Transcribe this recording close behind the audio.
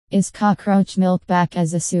Is cockroach milk back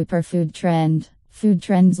as a superfood trend? Food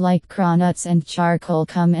trends like crawnuts and charcoal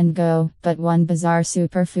come and go, but one bizarre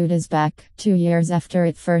superfood is back, 2 years after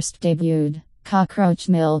it first debuted. Cockroach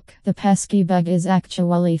milk. The pesky bug is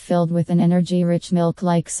actually filled with an energy-rich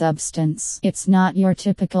milk-like substance. It's not your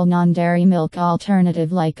typical non-dairy milk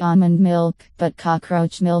alternative like almond milk, but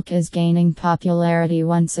cockroach milk is gaining popularity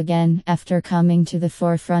once again after coming to the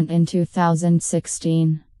forefront in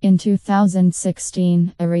 2016. In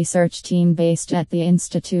 2016, a research team based at the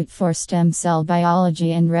Institute for Stem Cell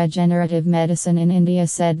Biology and Regenerative Medicine in India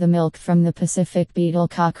said the milk from the Pacific beetle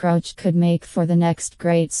cockroach could make for the next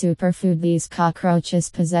great superfood. These cockroaches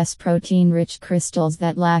possess protein-rich crystals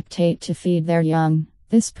that lactate to feed their young.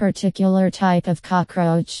 This particular type of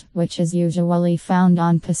cockroach, which is usually found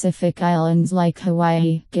on Pacific islands like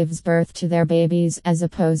Hawaii, gives birth to their babies as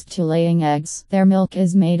opposed to laying eggs. Their milk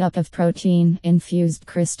is made up of protein-infused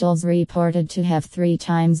crystals reported to have 3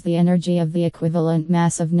 times the energy of the equivalent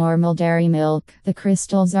mass of normal dairy milk. The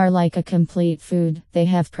crystals are like a complete food. They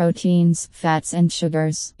have proteins, fats and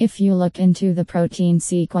sugars. If you look into the protein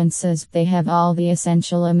sequences, they have all the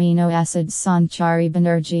essential amino acids. Sanchari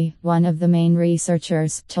Banerjee, one of the main researchers,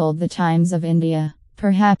 told the Times of India.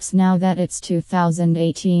 Perhaps now that it's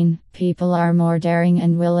 2018, people are more daring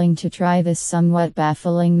and willing to try this somewhat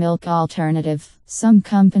baffling milk alternative. Some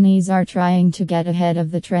companies are trying to get ahead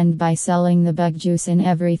of the trend by selling the bug juice in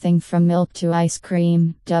everything from milk to ice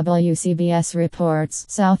cream. WCBS reports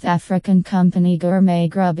South African company Gourmet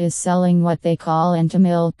Grub is selling what they call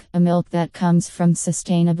Entomilk, a milk that comes from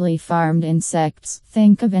sustainably farmed insects.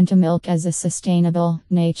 Think of Entomilk as a sustainable,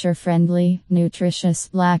 nature-friendly, nutritious,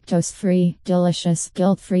 lactose-free, delicious,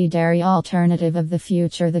 guilt-free dairy alternative of the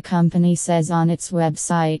future, the company says on its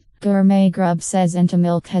website. Gourmet Grub says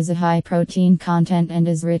Entomilk has a high protein content and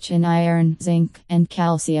is rich in iron, zinc, and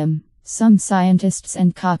calcium. Some scientists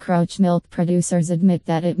and cockroach milk producers admit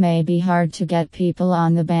that it may be hard to get people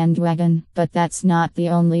on the bandwagon, but that's not the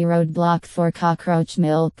only roadblock for cockroach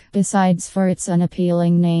milk. Besides for its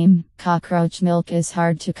unappealing name, cockroach milk is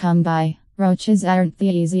hard to come by. Roaches aren't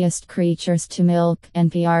the easiest creatures to milk,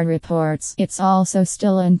 NPR reports. It's also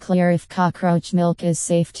still unclear if cockroach milk is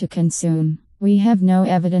safe to consume. We have no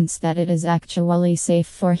evidence that it is actually safe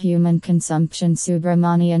for human consumption,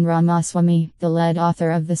 Subramanian Ramaswamy, the lead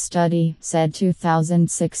author of the study, said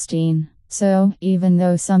 2016. So, even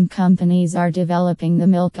though some companies are developing the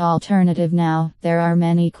milk alternative now, there are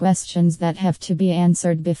many questions that have to be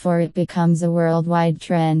answered before it becomes a worldwide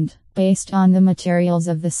trend. Based on the materials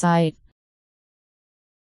of the site,